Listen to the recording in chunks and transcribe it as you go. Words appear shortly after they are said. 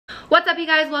What's up, you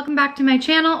guys? Welcome back to my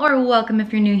channel, or welcome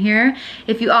if you're new here.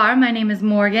 If you are, my name is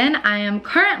Morgan. I am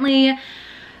currently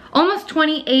almost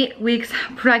 28 weeks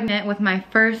pregnant with my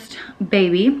first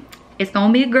baby. It's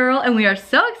gonna be a girl and we are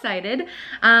so excited.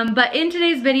 But in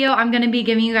today's video, I'm gonna be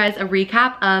giving you guys a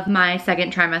recap of my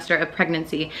second trimester of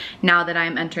pregnancy now that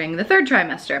I'm entering the third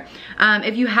trimester.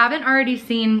 If you haven't already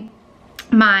seen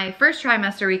my first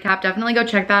trimester recap, definitely go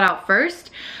check that out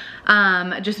first.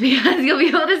 Just because you'll be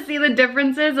able to see the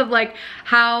differences of like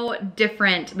how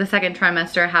different the second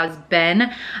trimester has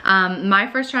been. My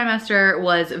first trimester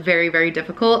was very, very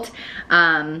difficult.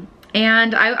 And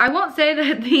I won't say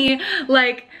that the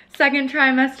like second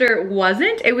trimester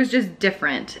wasn't, it was just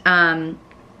different.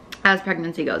 As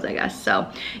pregnancy goes, I guess.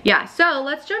 So yeah, so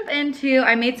let's jump into,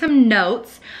 I made some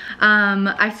notes.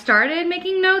 I started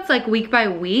making notes like week by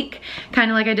week, kind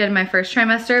of like I did in my first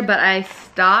trimester, but I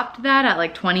stopped that at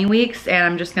like 20 weeks and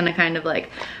I'm just gonna kind of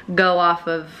like go off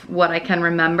of what I can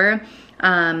remember.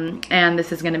 And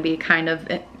this is gonna be kind of,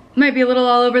 it might be a little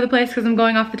all over the place because I'm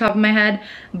going off the top of my head,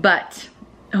 but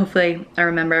hopefully I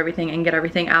remember everything and get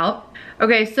everything out.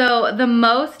 Okay, so the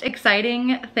most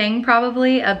exciting thing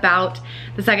probably about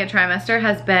the second trimester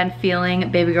has been feeling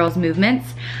baby girl's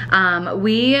movements.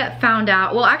 We found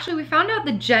out, well actually we found out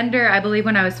the gender I believe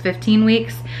when I was 15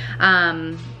 weeks,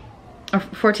 or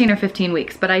 14 or 15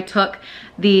 weeks, but I took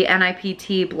the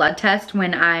NIPT blood test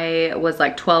when I was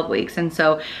like 12 weeks. And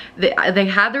so they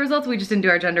had the results, we just didn't do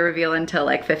our gender reveal until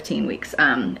like 15 weeks.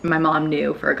 My mom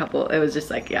knew for a couple, it was just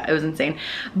like, yeah, it was insane.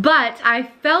 But I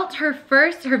felt her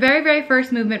very, very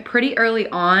first movement pretty early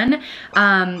on.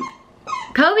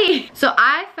 Kobe. So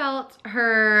I felt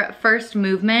her first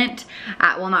movement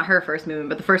well, not her first movement,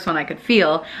 but the first one I could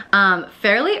feel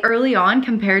fairly early on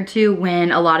compared to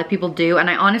when a lot of people do. And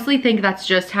I honestly think that's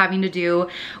just having to do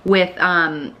with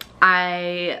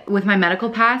with my medical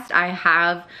past. I've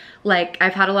had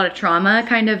a lot of trauma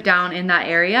kind of down in that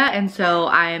area, and so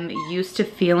I'm used to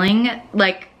feeling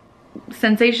like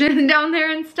sensation down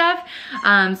there and stuff.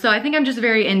 So I think I'm just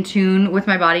very in tune with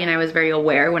my body, and I was very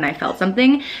aware when I felt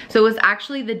something. So it was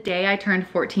actually the day I turned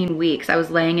 14 weeks. I was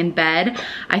laying in bed.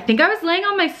 I think I was laying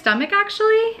on my stomach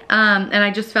actually, and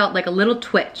I just felt like a little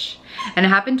twitch, and it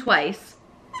happened twice.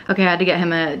 Okay, I had to get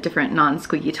him a different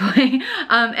non-squeaky toy.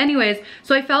 Anyways,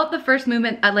 so I felt the first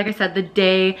movement, like I said, the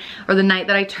day or the night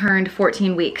that I turned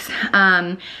 14 weeks.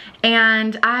 And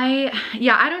I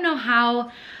don't know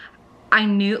how I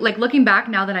knew, like looking back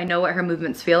now that I know what her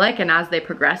movements feel like and as they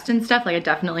progressed and stuff, like I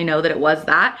definitely know that it was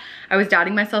that. I was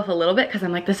doubting myself a little bit because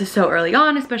I'm like, this is so early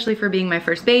on, especially for being my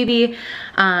first baby.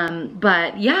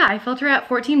 But yeah, I felt her at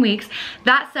 14 weeks.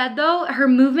 That said though, her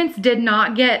movements did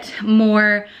not get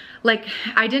more, like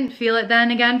I didn't feel it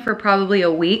then again for probably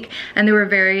a week, and they were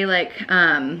very like,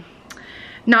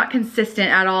 not consistent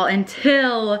at all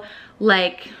until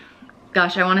like,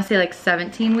 gosh, I wanna say like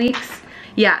 17 weeks.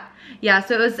 Yeah,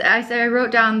 so it was, I wrote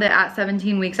down that at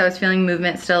 17 weeks I was feeling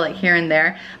movement still like here and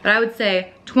there, but I would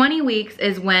say 20 weeks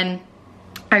is when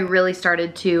I really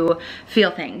started to feel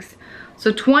things.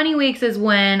 So 20 weeks is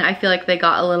when I feel like they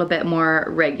got a little bit more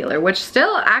regular, which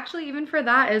still actually even for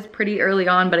that is pretty early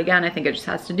on, but again, I think it just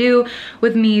has to do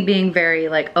with me being very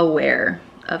like aware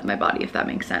of my body, if that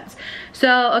makes sense.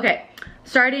 So, okay.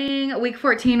 Starting week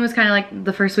 14 was kind of like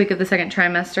the first week of the second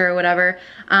trimester or whatever.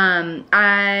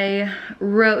 I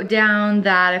wrote down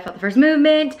that I felt the first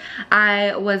movement.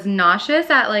 I was nauseous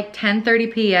at like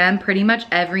 10:30 p.m. pretty much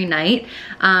every night.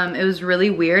 It was really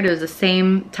weird. It was the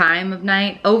same time of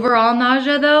night. Overall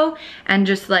nausea though, and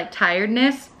just like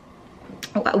tiredness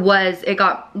it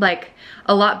got like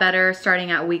a lot better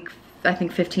starting at week, I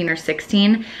think 15 or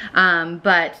 16.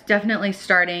 But definitely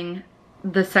starting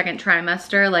the second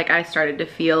trimester, like I started to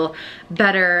feel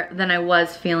better than I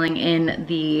was feeling in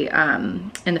the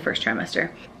first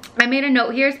trimester. I made a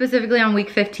note here specifically on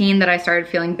week 15 that I started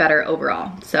feeling better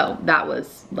overall. So that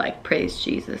was like, praise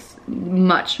Jesus,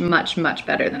 much, much, much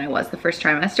better than I was the first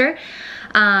trimester.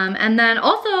 And then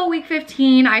also week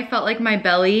 15, I felt like my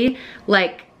belly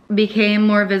like became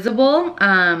more visible,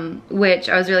 which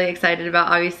I was really excited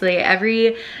about. Obviously,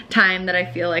 every time that I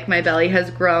feel like my belly has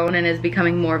grown and is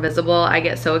becoming more visible, I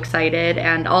get so excited.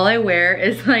 And all I wear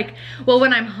is like, well,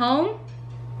 when I'm home,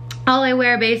 all I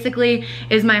wear basically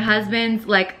is my husband's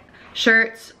like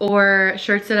shirts or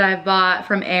shirts that I've bought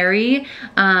from Aerie,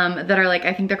 that are like,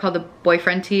 I think they're called the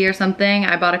boyfriend tee or something.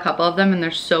 I bought a couple of them and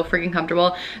they're so freaking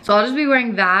comfortable. So I'll just be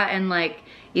wearing that and like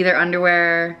either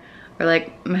underwear or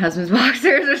like my husband's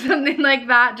boxers or something like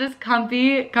that. Just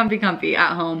comfy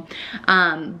at home.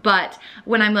 But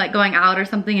when I'm like going out or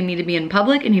something and need to be in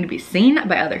public and need to be seen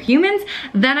by other humans,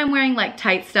 then I'm wearing like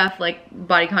tight stuff like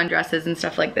bodycon dresses and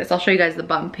stuff like this. I'll show you guys the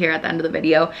bump here at the end of the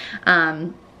video.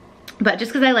 But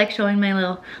just because I like showing my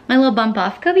little bump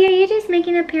off. Kobe, are you just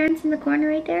making an appearance in the corner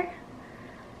right there?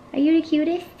 Are you the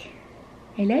cutest?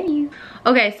 I love you.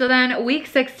 Okay, so then week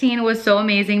 16 was so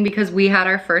amazing because we had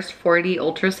our first 4D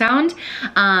ultrasound.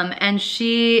 And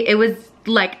it was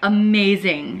like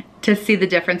amazing to see the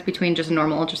difference between just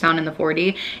normal ultrasound and the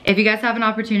 4D. If you guys have an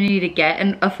opportunity to get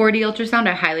a 4D ultrasound,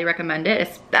 I highly recommend it,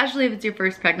 especially if it's your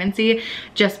first pregnancy,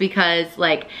 just because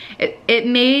like it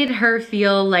made her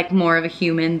feel like more of a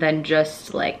human than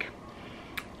just like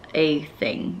a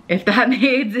thing, if that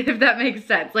makes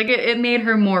sense. Like it made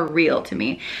her more real to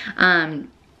me.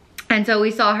 And so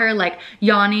we saw her like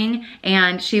yawning,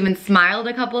 and she even smiled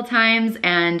a couple times,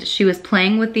 and she was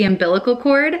playing with the umbilical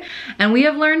cord. And we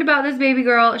have learned about this baby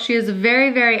girl. She is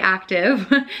very, very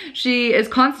active. She is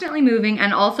constantly moving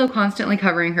and also constantly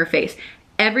covering her face.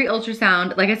 Every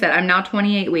ultrasound, like I said, I'm now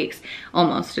 28 weeks,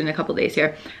 almost in a couple days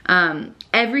here.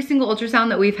 Every single ultrasound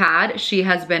that we've had, she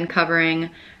has been covering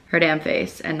her damn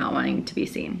face and not wanting to be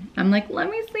seen. I'm like, let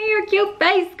me see your cute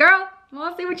face, girl. I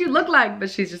want to see what you look like, but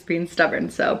she's just being stubborn.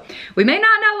 So we may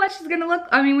not know what she's gonna look,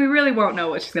 I mean, we really won't know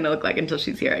what she's gonna look like until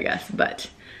she's here, I guess, but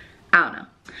I don't know.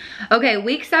 Okay,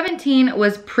 week 17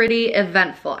 was pretty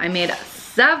eventful. I made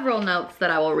several notes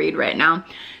that I will read right now.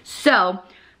 So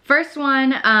first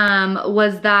one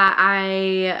was that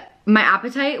my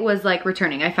appetite was like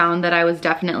returning. I found that I was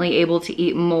definitely able to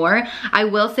eat more. I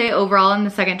will say overall in the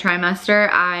second trimester,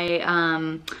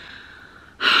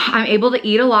 I'm able to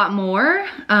eat a lot more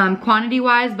quantity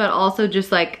wise, but also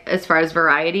just like as far as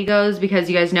variety goes, because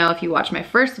you guys know if you watch my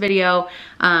first video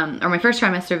or my first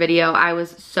trimester video, I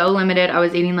was so limited. I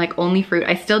was eating like only fruit.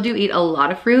 I still do eat a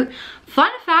lot of fruit.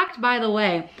 Fun fact, by the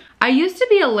way, I used to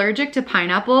be allergic to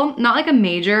pineapple, not like a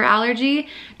major allergy,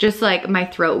 just like my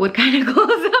throat would kind of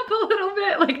close up a little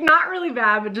bit, like not really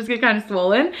bad, but just get kind of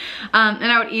swollen. And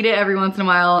I would eat it every once in a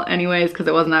while anyways, because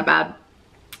it wasn't that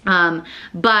bad.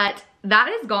 But that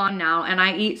is gone now, and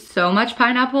I eat so much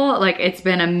pineapple, like it's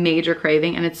been a major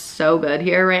craving, and it's so good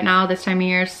here right now this time of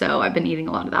year, so I've been eating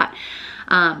a lot of that.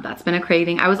 That's been a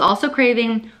craving. I was also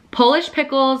craving Polish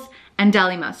pickles and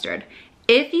deli mustard.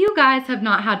 If you guys have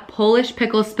not had Polish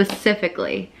pickles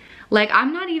specifically, like I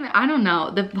don't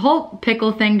know, the whole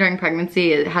pickle thing during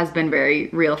pregnancy has been very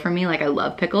real for me. Like I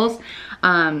love pickles,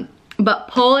 but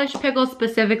Polish pickles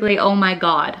specifically, oh my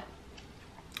God.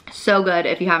 So good.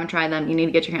 If you haven't tried them, you need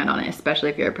to get your hand on it, especially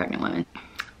if you're a pregnant woman.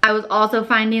 I was also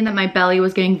finding that my belly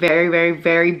was getting very, very,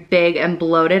 very big and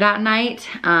bloated at night.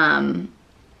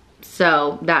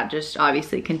 So that just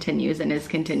obviously continues and is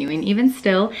continuing even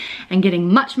still and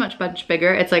getting much, much, much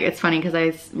bigger. It's funny because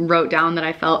I wrote down that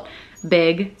I felt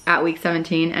big at week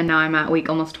 17 and now I'm at week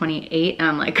almost 28 and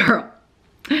I'm like, girl,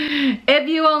 if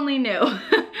you only knew.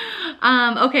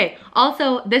 Okay,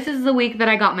 also this is the week that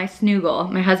I got my Snuggle.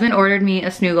 My husband ordered me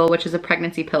a Snuggle, which is a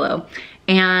pregnancy pillow.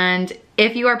 And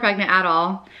if you are pregnant at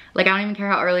all, like I don't even care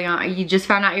how early on, you just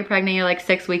found out you're pregnant, you're like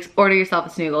 6 weeks, order yourself a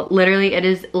Snuggle. Literally, it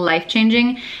is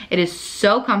life-changing. It is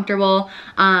so comfortable.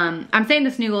 I'm saying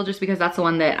the Snuggle just because that's the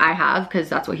one that I have, because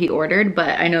that's what he ordered,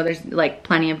 but I know there's like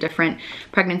plenty of different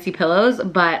pregnancy pillows,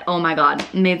 but oh my God,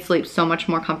 it made sleep so much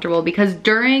more comfortable because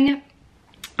during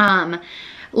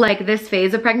like this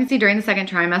phase of pregnancy during the second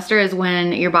trimester is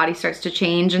when your body starts to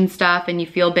change and stuff and you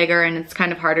feel bigger and it's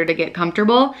kind of harder to get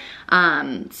comfortable.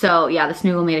 So yeah, the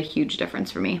Snuggle made a huge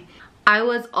difference for me. I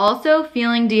was also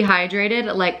feeling dehydrated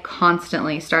like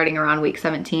constantly starting around week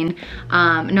 17.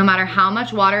 No matter how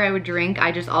much water I would drink,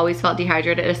 I just always felt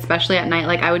dehydrated, especially at night.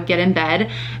 Like I would get in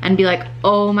bed and be like,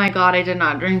 oh my God, I did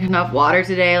not drink enough water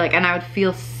today. Like, and I would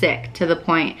feel sick to the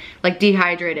point, like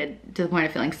dehydrated to the point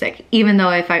of feeling sick, even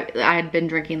though if I had been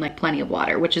drinking like plenty of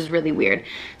water, which is really weird.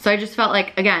 So I just felt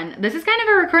like, again, this is kind of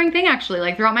a recurring thing actually,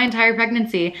 like throughout my entire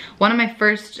pregnancy. One of my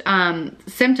first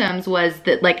symptoms was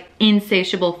that like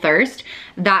insatiable thirst.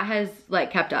 That has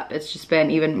like kept up. It's just been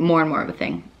even more and more of a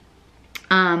thing.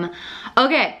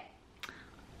 Okay.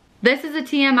 This is a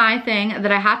TMI thing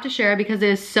that I have to share because it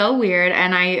is so weird,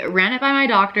 and I ran it by my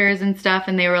doctors and stuff,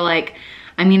 and they were like,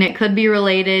 I mean, it could be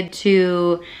related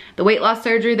to the weight loss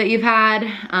surgery that you've had,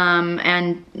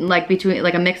 and like between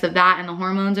like a mix of that and the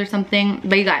hormones or something.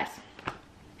 But you guys,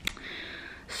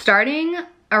 starting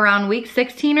around week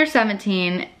 16 or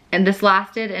 17, and this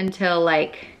lasted until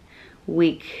like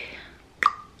week,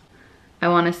 I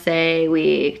want to say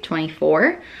week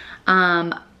 24,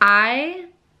 I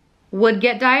would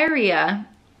get diarrhea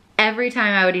every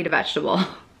time I would eat a vegetable.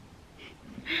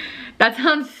 That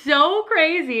sounds so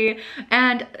crazy.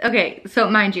 And okay, so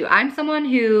mind you, I'm someone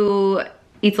who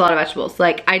eats a lot of vegetables.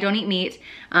 Like, I don't eat meat.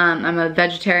 I'm a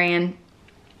vegetarian,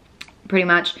 pretty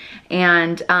much.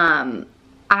 And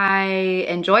I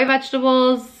enjoy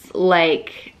vegetables.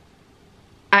 Like,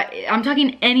 I'm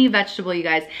talking any vegetable, you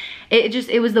guys.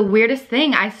 It was the weirdest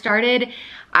thing. I started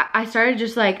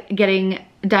just like getting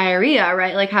diarrhea,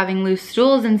 right? Like having loose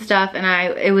stools and stuff. And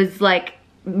it was like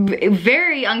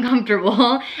very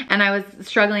uncomfortable, and I was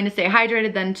struggling to stay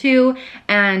hydrated then too.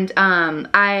 And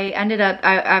I ended up,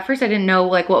 at first I didn't know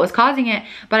like what was causing it,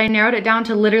 but I narrowed it down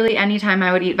to literally anytime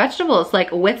I would eat vegetables,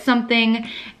 like with something.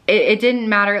 It didn't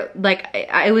matter, like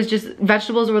it was just,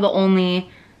 vegetables were the only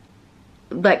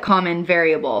like common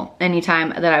variable anytime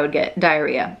that I would get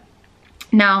diarrhea.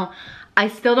 Now, I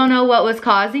still don't know what was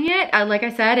causing it. Like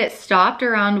I said, it stopped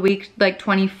around week like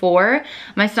 24.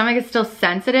 My stomach is still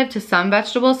sensitive to some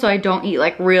vegetables, so I don't eat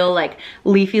like real like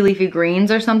leafy greens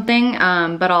or something,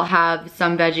 but I'll have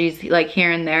some veggies like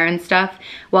here and there and stuff.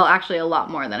 Well, actually a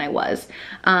lot more than I was.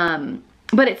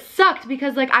 But it sucked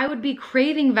because like I would be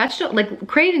craving vegetables.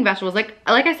 Like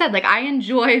I said, like I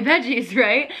enjoy veggies,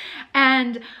 right?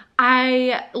 And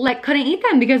I like couldn't eat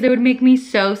them because they would make me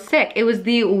so sick. It was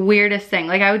the weirdest thing.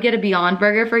 Like I would get a Beyond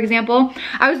Burger, for example.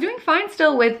 I was doing fine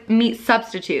still with meat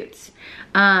substitutes.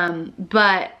 So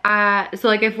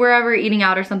like if we're ever eating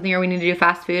out or something, or we need to do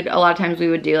fast food, a lot of times we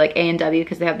would do like A&W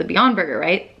because they have the Beyond Burger,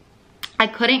 right? I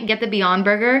couldn't get the Beyond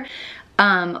Burger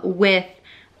with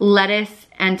lettuce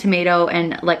and tomato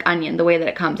and like onion, the way that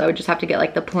it comes. I would just have to get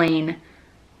like the plain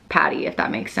patty, if that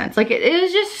makes sense. Like it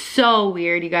was just so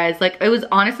weird, you guys. Like it was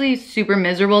honestly super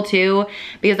miserable too,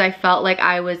 because I felt like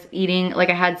I was eating, like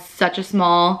I had such a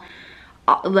small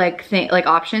like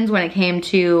options when it came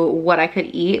to what I could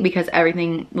eat, because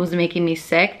everything was making me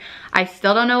sick. I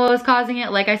still don't know what was causing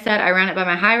it. Like I said, I ran it by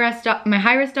my high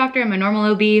risk doctor and my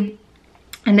normal OB,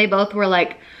 and they both were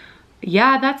like,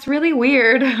 yeah, that's really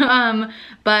weird.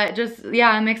 But just,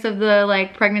 yeah, a mix of the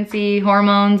like pregnancy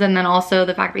hormones, and then also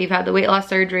the fact that you've had the weight loss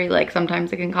surgery, like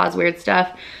sometimes it can cause weird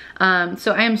stuff.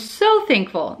 So I am so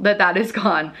thankful that that is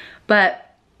gone. But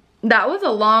that was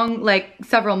a long, like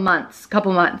couple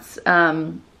months,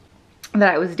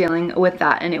 that I was dealing with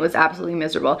that, and it was absolutely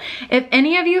miserable. If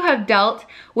any of you have dealt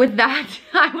with that,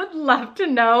 I would love to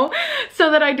know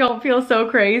so that I don't feel so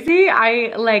crazy.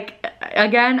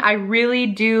 Again, I really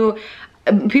do.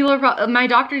 My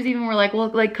doctors even were like, well,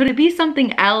 like, could it be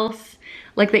something else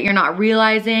like that you're not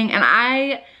realizing? And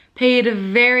I paid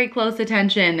very close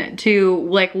attention to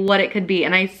like what it could be.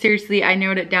 And I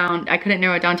narrowed it down. I couldn't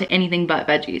narrow it down to anything but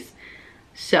veggies.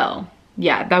 So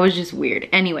yeah, that was just weird.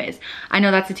 Anyways, I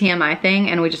know that's a TMI thing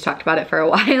and we just talked about it for a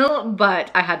while,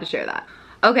 but I had to share that.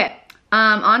 Okay.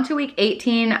 On to week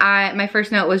 18, my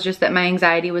first note was just that my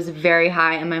anxiety was very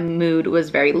high and my mood was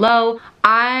very low.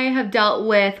 I have dealt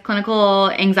with clinical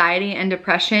anxiety and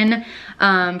depression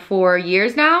for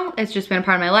years now. It's just been a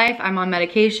part of my life. I'm on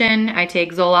medication. I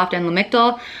take Zoloft and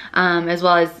Lamictal, as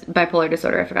well as bipolar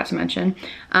disorder, I forgot to mention.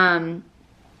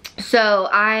 So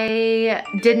I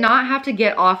did not have to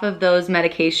get off of those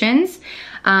medications.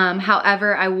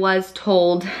 However, I was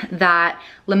told that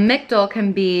Lamictal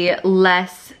can be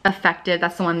less effective.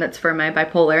 That's the one that's for my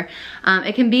bipolar.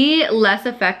 It can be less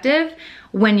effective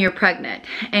when you're pregnant.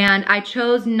 And I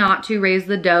chose not to raise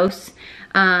the dose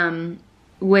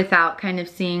without kind of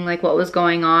seeing like what was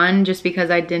going on, just because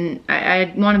I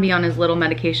want to be on as little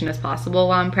medication as possible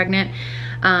while I'm pregnant.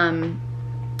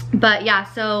 But yeah,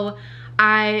 so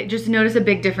I just noticed a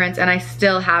big difference, and I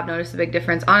still have noticed a big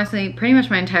difference. Honestly, pretty much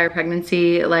my entire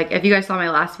pregnancy. Like if you guys saw my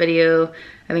last video,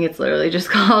 I think it's literally just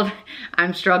called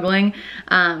I'm Struggling.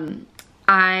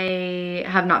 I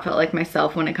have not felt like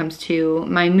myself when it comes to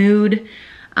my mood.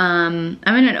 I'm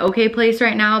in an okay place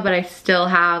right now, but I still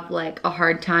have like a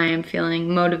hard time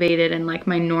feeling motivated and like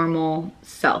my normal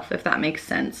self, if that makes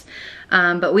sense.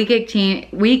 But week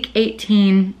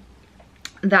 18,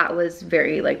 that was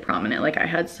very like prominent. Like I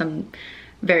had some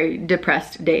very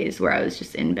depressed days where I was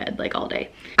just in bed like all day.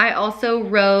 I also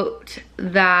wrote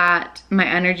that my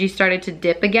energy started to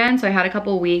dip again. So I had a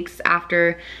couple weeks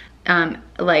after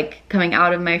like coming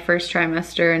out of my first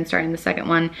trimester and starting the second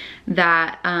one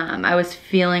that I was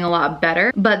feeling a lot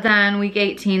better. But then week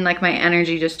 18, like my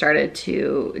energy just started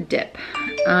to dip.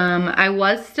 I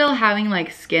was still having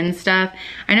like skin stuff.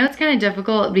 I know it's kind of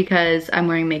difficult because I'm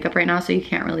wearing makeup right now, so you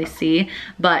can't really see,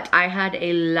 but I had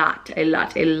a lot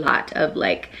of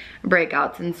like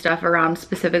breakouts and stuff around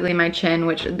specifically my chin,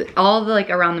 which all the like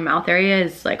around the mouth area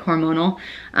is like hormonal.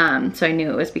 So I knew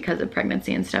it was because of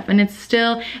pregnancy and stuff, and it's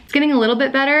getting a little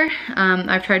bit better.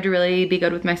 I've tried to really be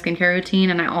good with my skincare routine,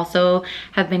 and I also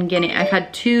have been I've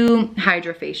had 2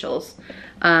 hydrofacials,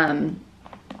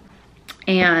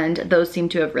 and those seem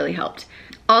to have really helped.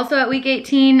 Also at week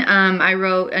 18, I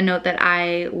wrote a note that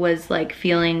I was like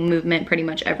feeling movement pretty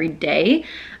much every day,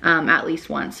 at least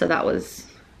once. So that was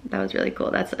really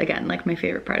cool. That's again, like my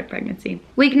favorite part of pregnancy.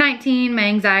 Week 19, my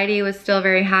anxiety was still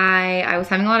very high. I was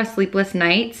having a lot of sleepless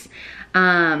nights.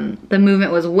 The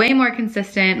movement was way more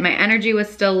consistent. My energy was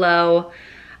still low.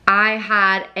 I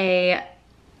had a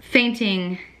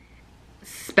fainting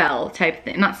spell type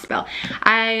thing, not spell.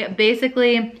 I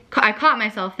caught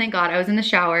myself, thank God. I was in the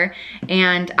shower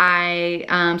and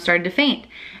I started to faint,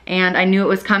 and I knew it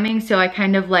was coming, so I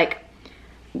kind of like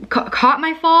caught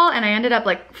my fall, and I ended up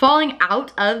like falling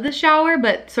out of the shower,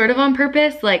 but sort of on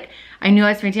purpose. Like I knew I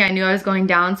was fainting, I knew I was going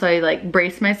down, so I like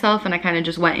braced myself, and I kind of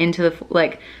just went into the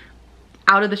like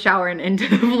out of the shower and into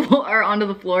the floor, or onto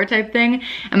the floor type thing.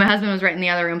 And my husband was right in the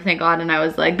other room, thank God, and I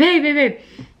was like, babe.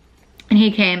 And he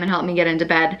came and helped me get into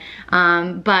bed.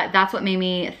 But that's what made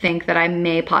me think that I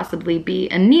may possibly be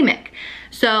anemic.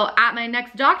 So at my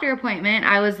next doctor appointment,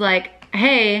 I was like,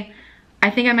 hey, I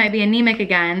think I might be anemic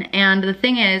again. And the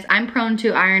thing is, I'm prone to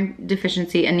iron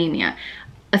deficiency anemia,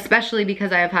 especially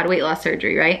because I have had weight loss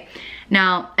surgery, right?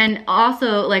 Now, and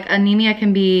also like anemia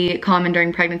can be common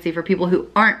during pregnancy for people who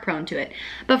aren't prone to it.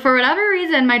 But for whatever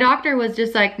reason, my doctor was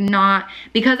just like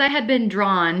because I had been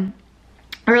drawn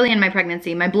early in my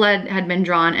pregnancy, my blood had been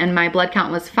drawn and my blood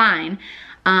count was fine.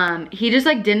 He just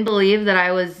like didn't believe that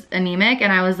I was anemic,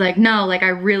 and I was like, no, like I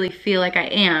really feel like I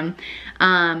am.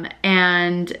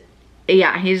 And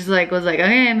yeah, he's like, was like,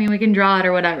 okay, I mean, we can draw it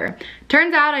or whatever.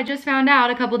 Turns out I just found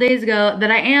out a couple days ago that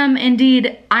I am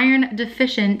indeed iron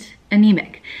deficient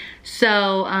anemic.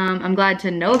 So I'm glad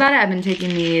to know about it. I've been taking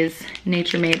these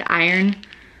Nature Made iron.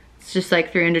 It's just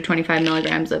like 325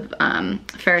 milligrams of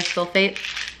ferrous sulfate.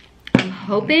 I'm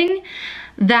hoping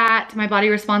that my body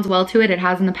responds well to it. It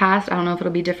has in the past. I don't know if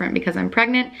it'll be different because I'm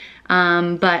pregnant,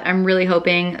 but I'm really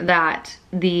hoping that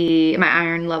my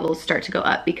iron levels start to go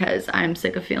up, because I'm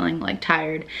sick of feeling like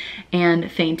tired and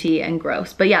fainty and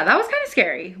gross. But yeah, that was kind of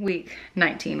scary, week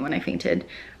 19, when I fainted,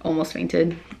 almost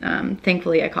fainted.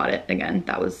 Thankfully I caught it again.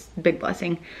 That was a big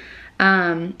blessing.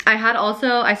 I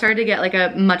started to get like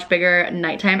a much bigger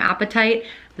nighttime appetite.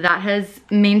 That has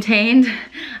maintained.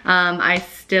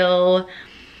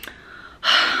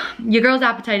 Your girl's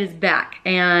appetite is back,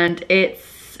 and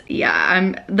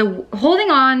I'm holding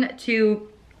on to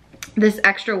this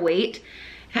extra weight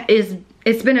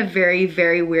it's been a very,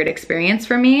 very weird experience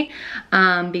for me,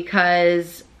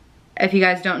 because if you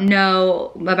guys don't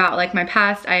know about like my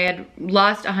past, I had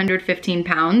lost 115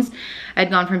 pounds. I'd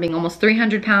gone from being almost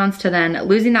 300 pounds to then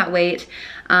losing that weight.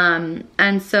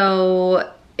 And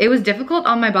so it was difficult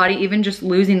on my body, even just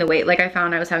losing the weight. Like I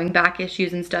found I was having back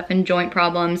issues and stuff and joint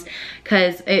problems,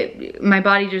 because my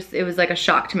body it was like a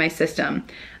shock to my system.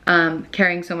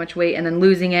 Carrying so much weight and then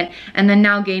losing it, and then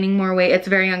now gaining more weight. It's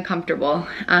very uncomfortable.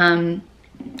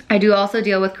 I do also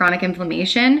deal with chronic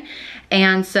inflammation,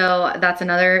 and so that's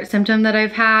another symptom that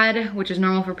I've had, which is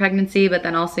normal for pregnancy, but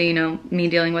then also, you know, me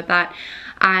dealing with that.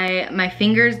 My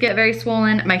fingers get very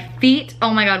swollen. My feet,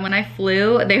 oh my God, when I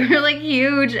flew, they were like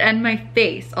huge, and my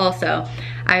face also,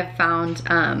 I've found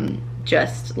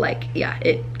just like, yeah,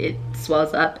 it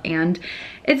swells up, and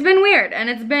it's been weird, and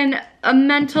it's been a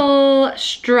mental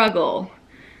struggle,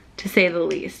 to say the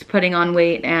least, putting on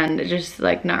weight and just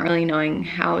like not really knowing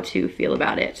how to feel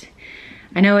about it.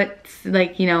 I know it's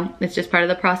like, you know, it's just part of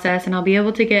the process, and I'll be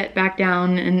able to get back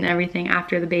down and everything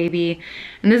after the baby.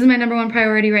 And this is my #1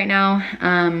 priority right now.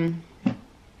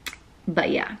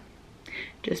 But yeah,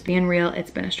 just being real,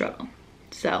 it's been a struggle.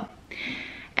 So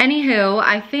anywho,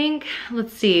 I think,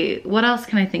 let's see, what else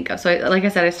can I think of? So like I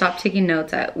said, I stopped taking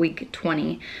notes at week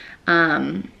 20.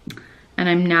 And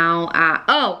I'm now at,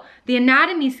 the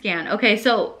anatomy scan. Okay,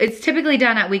 so it's typically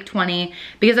done at week 20.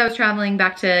 Because I was traveling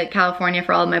back to California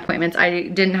for all of my appointments, I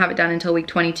didn't have it done until week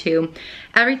 22.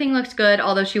 Everything looked good,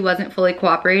 although she wasn't fully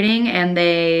cooperating, and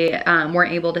they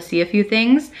weren't able to see a few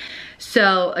things.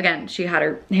 So again, she had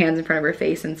her hands in front of her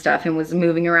face and stuff and was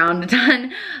moving around a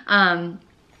ton.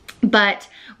 But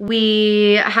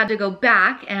we had to go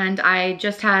back, and I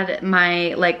just had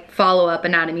my like follow-up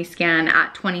anatomy scan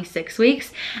at 26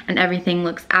 weeks, and everything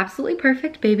looks absolutely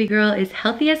perfect. Baby girl is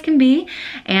healthy as can be,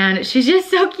 and she's just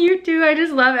so cute too. I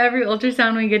just love every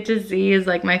ultrasound we get to see. Is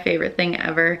like my favorite thing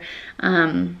ever.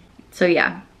 So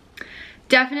yeah,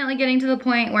 definitely getting to the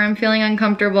point where I'm feeling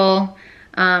uncomfortable.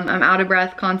 I'm out of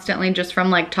breath constantly just from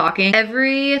like talking.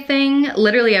 Everything,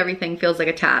 literally everything feels like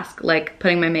a task. Like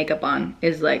putting my makeup on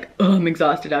is like, oh, I'm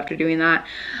exhausted after doing that.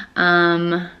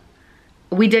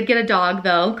 We did get a dog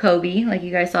though, Kobe, like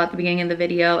you guys saw at the beginning of the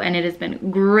video, and it has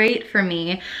been great for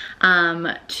me.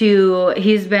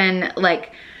 He's been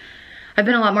like, I've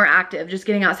been a lot more active, just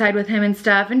getting outside with him and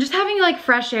stuff, and just having like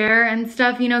fresh air and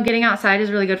stuff, you know, getting outside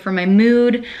is really good for my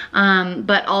mood,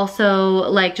 but also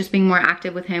like just being more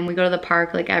active with him. We go to the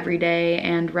park like every day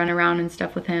and run around and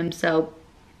stuff with him, so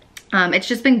it's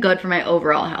just been good for my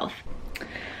overall health.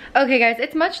 Okay guys,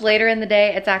 it's much later in the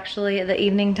day. It's actually the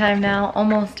evening time now,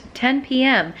 almost 10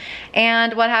 p.m.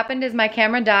 And what happened is my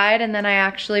camera died, and then I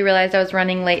actually realized I was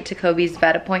running late to Kobe's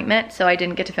vet appointment, so I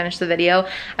didn't get to finish the video.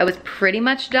 I was pretty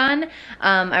much done.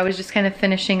 I was just kind of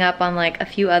finishing up on like a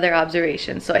few other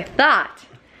observations. So I thought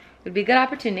it would be a good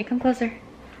opportunity, come closer,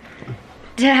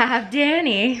 to have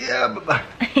Danny,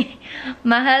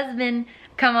 my husband,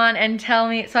 come on and tell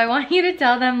me. So I want you to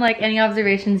tell them like any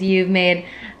observations you've made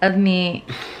of me.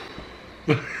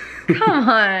 Come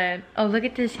on. Oh, look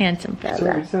at this handsome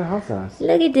fella.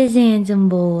 Look at this handsome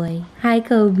boy. Hi,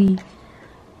 Kobe.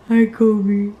 Hi,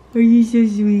 Kobe. Are you so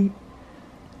sweet?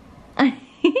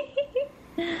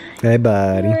 Hey,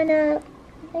 buddy. What up?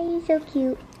 Are you so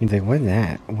cute? He's like, what is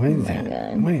that? What is that?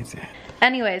 God. What is that?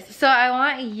 Anyways, so I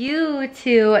want you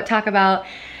to talk about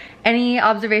any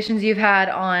observations you've had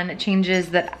on changes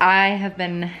that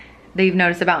that you've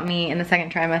noticed about me in the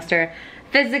second trimester.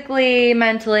 Physically,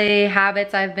 mentally,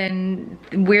 habits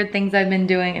weird things I've been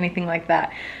doing, anything like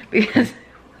that. Because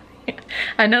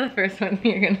I know the first one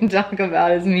you're gonna talk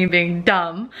about is me being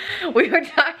dumb. We were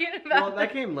talking about— Well,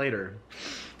 that came later.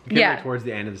 It came like towards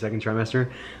the end of the second trimester.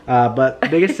 But the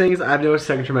biggest things I've noticed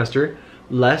second trimester,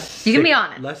 you can be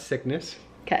honest. Less sickness.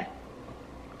 Okay.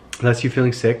 Less you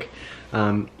feeling sick.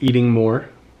 Eating more.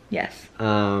 Yes.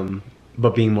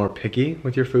 But being more picky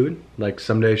with your food. Like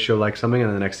some days she'll like something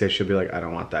and the next day she'll be like, I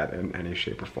don't want that in any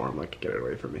shape or form. Like, get it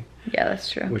away from me. Yeah, that's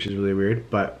true. Which is really weird,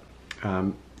 but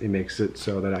it makes it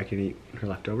so that I can eat her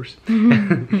leftovers.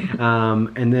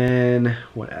 And then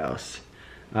what else?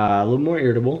 A little more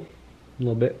irritable, a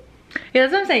little bit. Yeah,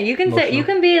 that's what I'm saying. You can say, you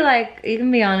can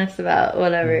be honest about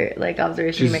whatever like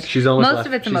observation you make. She's almost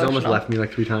almost left me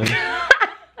like 3 times.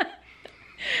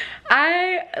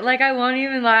 I won't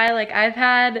even lie, like I've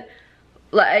had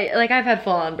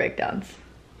full-on breakdowns,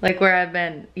 like where I've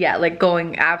been, yeah, like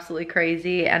going absolutely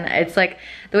crazy, and it's like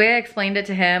the way I explained it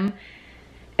to him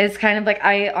is kind of like,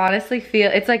 I honestly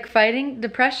feel it's like fighting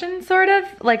depression, sort of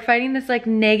like fighting this like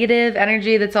negative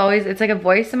energy that's always, it's like a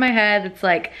voice in my head that's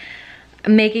like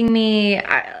making me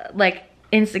like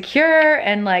insecure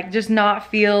and like just not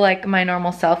feel like my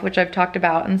normal self, which I've talked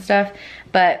about and stuff,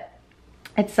 but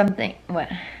it's something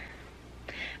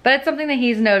but it's something that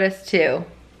he's noticed too.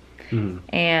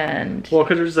 And well,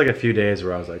 because there was like a few days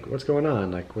where I was like, what's going on,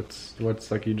 like what's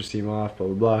like, you just seem off, blah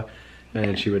blah blah, and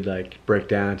then she would like break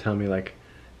down and tell me like,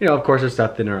 you know, of course there's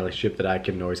stuff in our relationship that I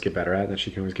can always get better at and that she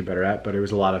can always get better at, but it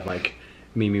was a lot of like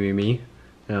me,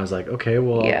 and I was like, okay,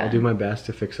 well, I'll do my best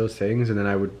to fix those things, and then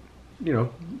I would, you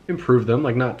know, improve them,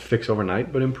 like not fix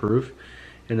overnight, but improve.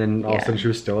 And then all of a sudden she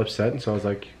was still upset, and so I was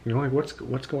like, you know, like what's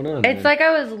going on? It's like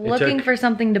I was looking for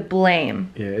something to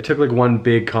blame. Yeah, it took like one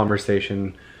big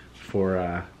conversation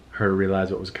for her to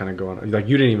realize what was kind of going on. Like,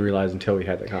 you didn't even realize until we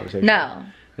had that conversation. No.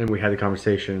 And we had the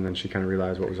conversation, and then she kind of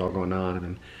realized what was all going on, and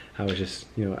then I was just,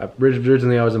 you know,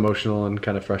 originally I was emotional and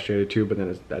kind of frustrated too, but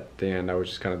then at the end I was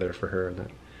just kind of there for her in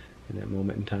that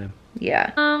moment in time.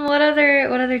 Yeah. What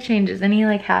other changes? Any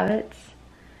like habits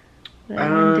that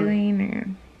I've been doing, or?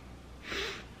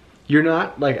 You're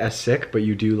not like as sick, but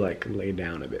you do like lay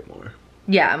down a bit more.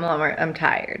 Yeah, I'm a lot more, I'm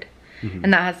tired.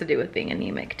 And that has to do with being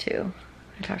anemic too.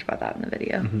 I talked about that in the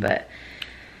video, but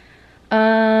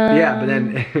yeah, but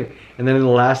then and then in the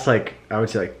last like, I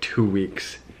would say like 2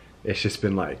 weeks, it's just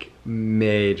been like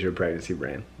major pregnancy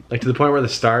brain, like to the point where at the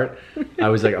start I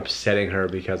was like upsetting her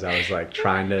because I was like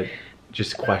trying to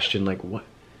just question like, why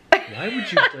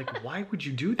would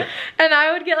you do that? And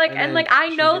I would get like, and like I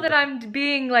know that I'm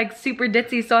being like super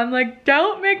ditzy, so I'm like,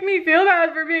 don't make me feel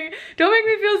bad for don't make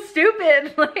me feel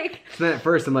stupid. Like, so then at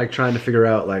first I'm like trying to figure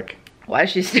out like, why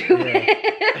is she stupid?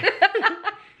 Yeah.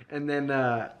 and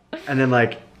then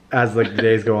like as like the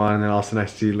days go on, and then all of a sudden I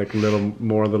see like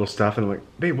little stuff, and I'm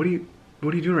like, babe, what are you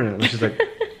doing right now? And she's like,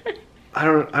 I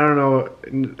don't know.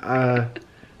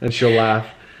 And she'll laugh.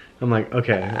 I'm like,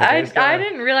 okay. I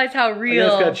didn't realize how real. I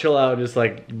just gotta chill out and just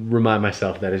like remind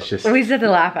myself that it's just. We just have to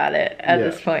laugh at it at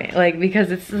this point, like,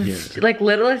 because it's like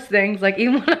littlest things. Like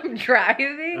even when I'm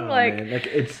driving, like, man. Like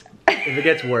if it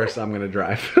gets worse, I'm gonna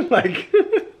drive. Like.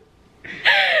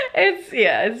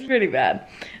 It's pretty bad.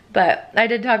 But I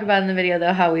did talk about in the video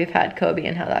though how we've had Kobe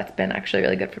and how that's been actually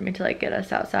really good for me to like get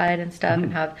us outside and stuff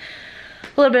and have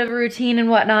a little bit of a routine and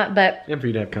whatnot. But and for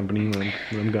you to have company when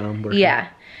I'm gone working.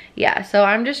 Yeah, so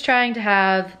I'm just trying to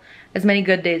have as many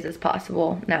good days as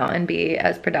possible now and be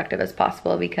as productive as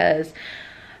possible, because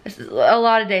a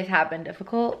lot of days have been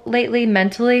difficult lately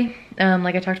mentally,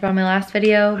 like I talked about in my last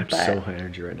video. I'm so high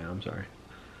energy right now, I'm sorry.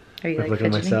 Are you like looking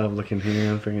at fidgeting? myself, looking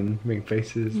here, freaking making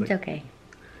faces. It's okay.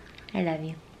 I love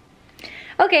you.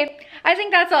 Okay, I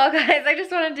think that's all, guys. I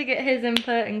just wanted to get his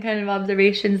input and kind of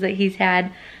observations that he's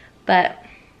had, but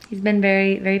he's been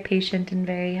very, very patient and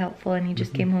very helpful, and he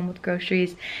just came home with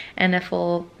groceries and a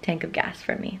full tank of gas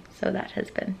for me, so that has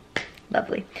been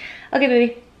lovely. Okay,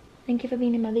 baby, thank you for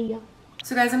being in my video.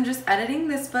 So guys, I'm just editing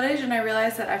this footage and I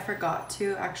realized that I forgot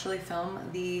to actually film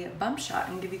the bump shot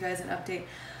and give you guys an update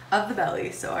of the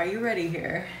belly. So are you ready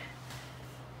here?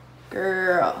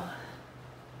 Girl.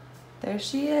 There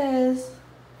she is.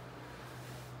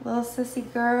 Little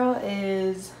sissy girl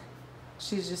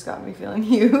she's just got me feeling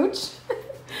huge.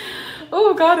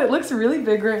 Oh God, it looks really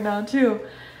big right now too.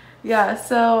 Yeah,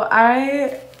 so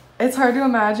it's hard to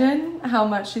imagine how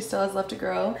much she still has left to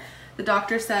grow. The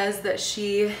doctor says that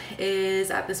she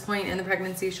is, at this point in the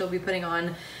pregnancy, she'll be putting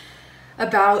on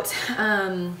about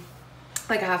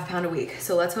like a half pound a week.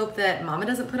 So let's hope that mama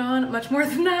doesn't put on much more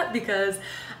than that, because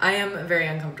I am very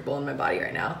uncomfortable in my body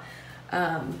right now.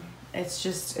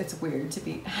 It's weird to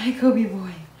be, hi Kobe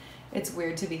boy. It's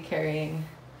weird to be carrying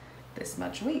this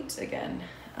much weight again.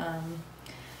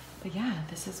 But yeah,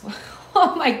 this is what,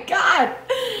 oh my God.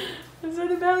 This is what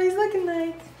the belly's looking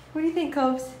like. What do you think,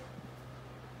 Cobes?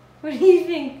 What do you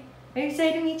think? Are you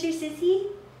excited to meet your sissy?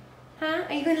 Huh?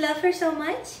 Are you gonna love her so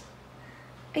much?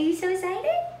 Are you so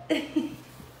excited?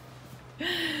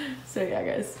 So yeah,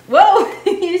 guys. Whoa!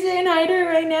 You saying hi to her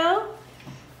right now?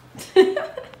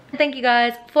 Thank you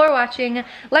guys for watching.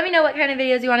 Let me know what kind of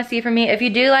videos you want to see from me. If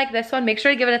you do like this one, make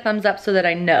sure to give it a thumbs up so that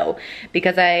I know,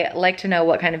 because I like to know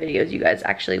what kind of videos you guys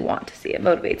actually want to see. It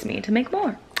motivates me to make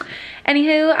more.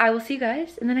 Anywho, I will see you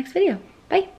guys in the next video. Bye.